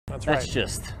That's right. That's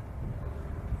just...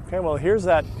 Okay, well, here's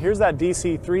that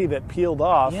DC-3 that peeled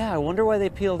off. Yeah, I wonder why they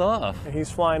peeled off. And he's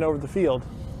flying over the field.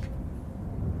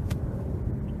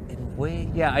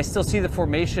 Yeah, I still see the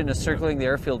formation of circling the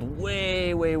airfield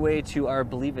way, way, way to our, I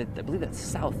believe that's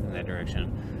south in that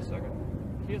direction. Wait a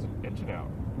second. He has an engine out.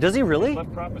 Does he really? His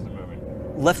left prop isn't moving.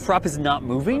 Left prop is not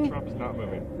moving? Left prop is not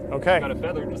moving. Okay. Got a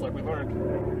feather just like we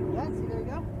learned. Yeah, see, there you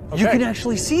go. Okay. You can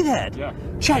actually see that. Yeah.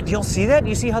 Chat, do y'all see that?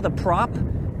 You see how the prop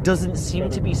doesn't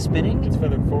seem to be spinning? It's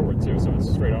feathered forward too, so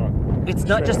it's straight on. It's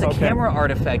not just a Okay. camera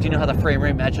artifact. You know how the frame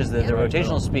rate matches the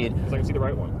rotational speed. Because I can see the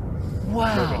right one.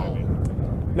 Wow.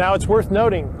 Now it's worth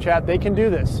noting, chat, they can do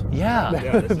this.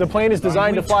 Yeah. The plane is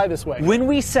designed to fly this way. When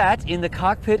we sat in the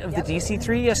cockpit of the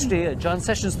DC-3 yesterday, John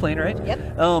Sessions' plane, right?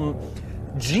 Yep.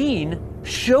 Gene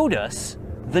showed us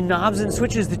the knobs and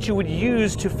switches that you would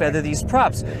use to feather these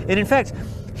props. And in fact,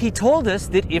 he told us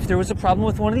that if there was a problem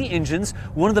with one of the engines,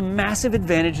 one of the massive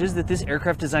advantages that this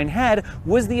aircraft design had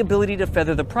was the ability to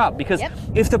feather the prop. Because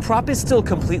if the prop is still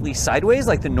completely sideways,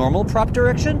 like the normal prop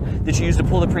direction that you use to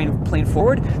pull the plane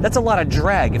forward, that's a lot of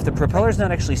drag. If the propeller's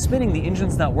not actually spinning, the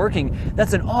engine's not working,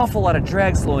 that's an awful lot of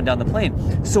drag slowing down the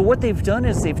plane. So what they've done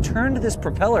is they've turned this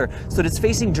propeller so that it's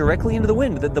facing directly into the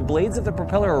wind. The blades of the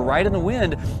propeller are right in the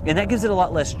wind, and that gives it a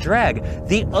lot less drag.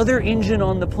 The other engine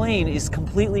on the plane is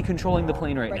completely controlling the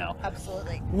plane right now.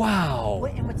 Absolutely. Wow.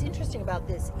 And what's interesting about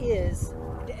this is,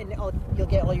 and you'll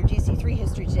get all your DC-3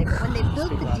 history today, but when they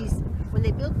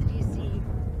built the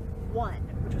DC-1,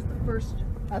 which was the first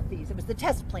of these, it was the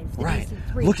test plane for the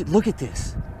DC-3. Look at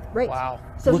this. Right. Wow.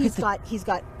 So he's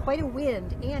got quite a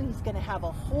wind, and he's going to have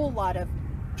a whole lot of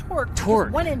torque.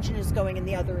 Because one engine is going and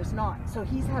the other is not. So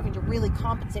he's having to really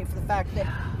compensate for the fact that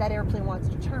that airplane wants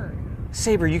to turn.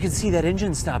 Saber, you can see that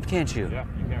engine stop, can't you? Yeah,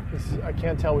 you can. I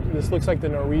can't tell. This looks like the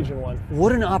Norwegian one.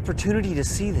 What an opportunity to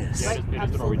see this. Yeah, it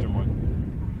is the Norwegian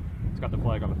one. It's got the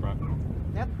flag on the front.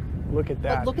 Yep. Look at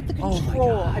that. But look at the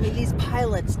control. I mean, these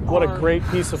pilots What a great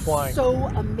piece of flying. So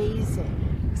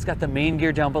amazing. It's got the main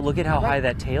gear down, but look at how high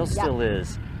that tail still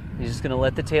is. He's just going to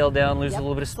let the tail down, lose a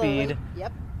little bit of speed. Slowly.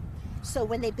 Yep. So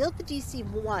when they built the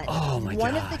DC-1,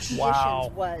 one of the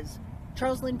conditions was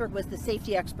Charles Lindbergh was the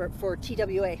safety expert for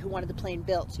TWA who wanted the plane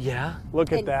built. Yeah.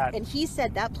 Look at that. And he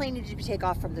said that plane needed to take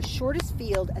off from the shortest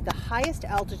field at the highest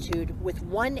altitude with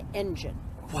one engine.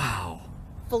 Wow.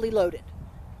 Fully loaded.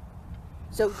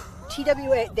 So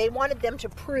TWA, they wanted them to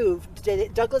prove,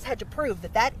 Douglas had to prove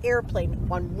that airplane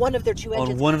on one of their two engines.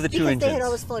 On one of the two engines. Because they had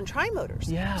always flown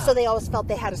tri-motors. Yeah. So they always felt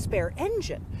they had a spare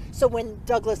engine. So when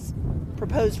Douglas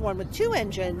proposed one with two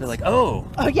engines, they're like, oh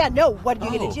yeah, no, what are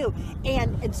you going to do?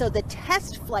 And so the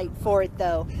test flight for it,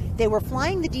 though, they were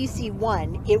flying the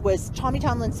DC-1. It was Tommy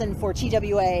Tomlinson for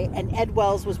TWA, and Ed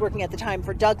Wells was working at the time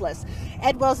for Douglas.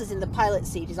 Ed Wells is in the pilot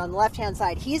seat. He's on the left-hand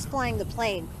side. He's flying the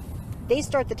plane. They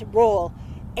start the roll,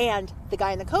 and the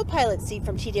guy in the co-pilot seat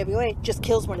from TWA just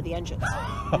kills one of the engines.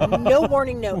 No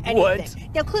warning, no anything. What?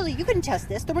 Now, clearly, you couldn't test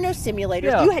this. There were no simulators.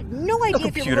 Yeah. You had no idea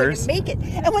if you were going to make it.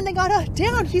 And when they got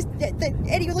down,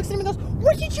 Eddie looks at him and goes,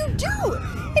 "What did you do?"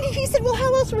 And he said, "Well,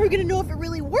 how else were we going to know if it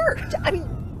really worked?" I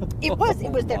mean, it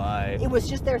was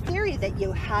just their theory that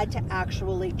you had to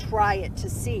actually try it to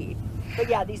see. But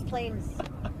yeah, these planes,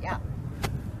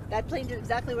 that plane did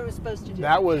exactly what it was supposed to do.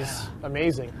 That was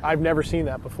amazing. I've never seen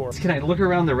that before. Can I look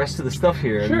around the rest of the stuff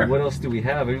here? Sure. I mean, what else do we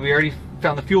have? We already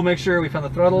found the fuel mixture, we found the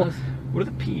throttle. What are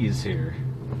the P's here?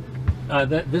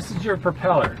 This is your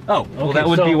propeller. Oh, well, that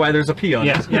would be why there's a P on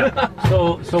it. Yeah.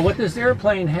 So what this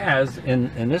airplane has,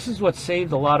 and this is what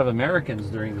saved a lot of Americans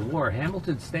during the war,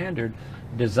 Hamilton Standard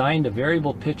designed a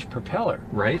variable pitch propeller.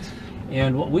 Right.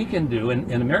 And what we can do,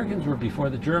 and Americans were before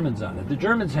the Germans on it. The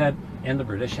Germans had, and the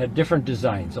British had different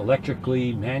designs,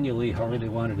 electrically, manually, however they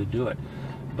wanted to do it.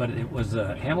 But it was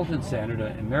a Hamilton Standard,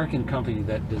 an American company,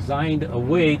 that designed a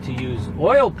way to use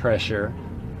oil pressure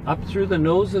up through the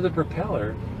nose of the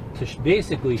propeller to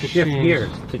basically shift gears,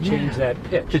 to change that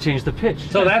pitch. To change the pitch.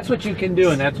 So that's what you can do,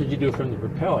 and that's what you do from the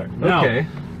propeller. Okay. Now,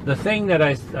 the thing that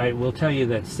I will tell you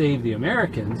that saved the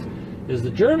Americans is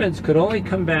the Germans could only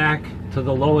come back to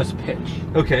the lowest pitch.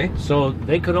 Okay. So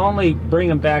they could only bring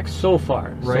them back so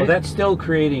far. Right. So that's still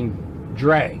creating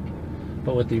drag.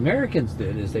 But what the Americans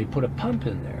did is they put a pump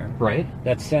in there. Right.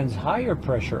 That sends higher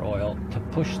pressure oil to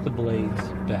push the blades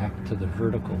back to the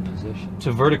vertical position.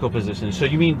 To vertical position. So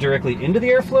you mean directly into the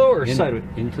airflow or sideways?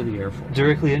 Into the airflow.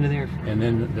 Directly into the airflow. And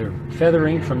then they're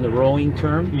feathering from the rowing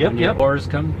term. Yep, when your yep. oars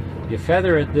come, you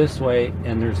feather it this way,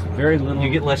 and there's very little. You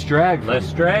get less drag.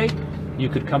 Less drag. You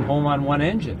could come home on one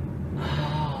engine.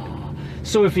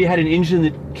 So if you had an engine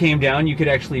that came down, you could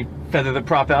actually feather the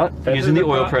prop out using the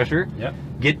oil pressure. Yep.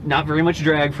 get not very much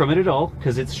drag from it at all,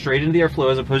 because it's straight into the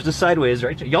airflow as opposed to sideways,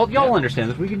 right? Y'all understand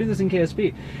this. We can do this in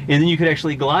KSP. And then you could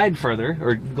actually glide further,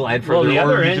 or glide further, Well, the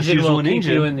other engine will keep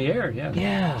engine. you in the air, yeah.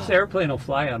 Yeah. This airplane will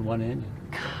fly on one engine.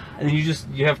 And then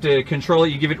you have to control it.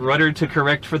 You give it rudder to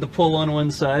correct for the pull on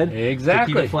one side.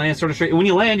 Exactly. To keep it flying sort of straight. When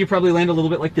you land, you probably land a little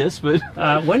bit like this, but...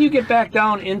 when you get back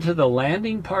down into the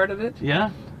landing part of it, yeah.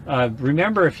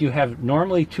 Remember, if you have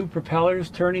normally 2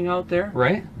 propellers turning out there,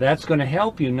 right, that's going to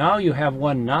help you. Now you have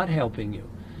one not helping you.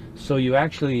 So you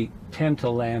actually tend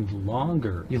to land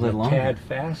longer. You land a longer. tad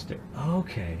faster.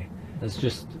 Okay. That's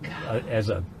just as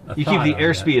a you keep the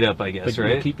airspeed up, I guess, but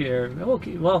right? You keep your air...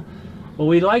 Okay, well, what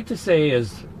we like to say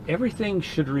is everything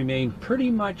should remain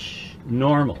pretty much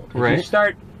normal. If right. you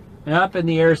start up in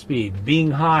the airspeed,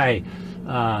 being high,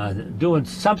 doing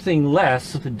something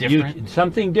less,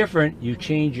 something different, you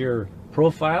change your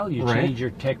profile, you change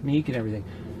your technique and everything.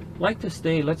 Like to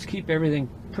stay, let's keep everything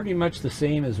pretty much the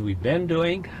same as we've been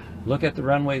doing. Look at the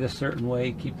runway the certain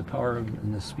way, keep the power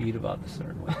and the speed about the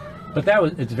certain way. But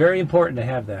it's very important to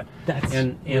have that.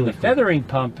 And the feathering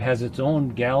pump has its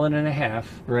own 1.5 gallons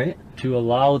right, to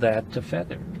allow that to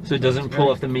feather. So it doesn't pull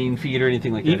off the main feed or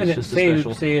anything like that. Even it's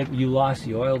just say you lost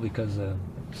the oil because a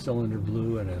cylinder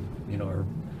blew and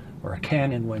or a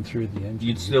cannon went through the engine.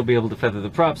 You'd still be able to feather the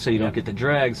prop so you don't get the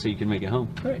drag, so you can make it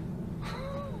home. Right.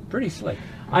 Pretty slick.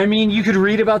 I mean, you could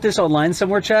read about this online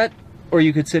somewhere, chat, or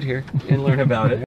you could sit here and learn about it.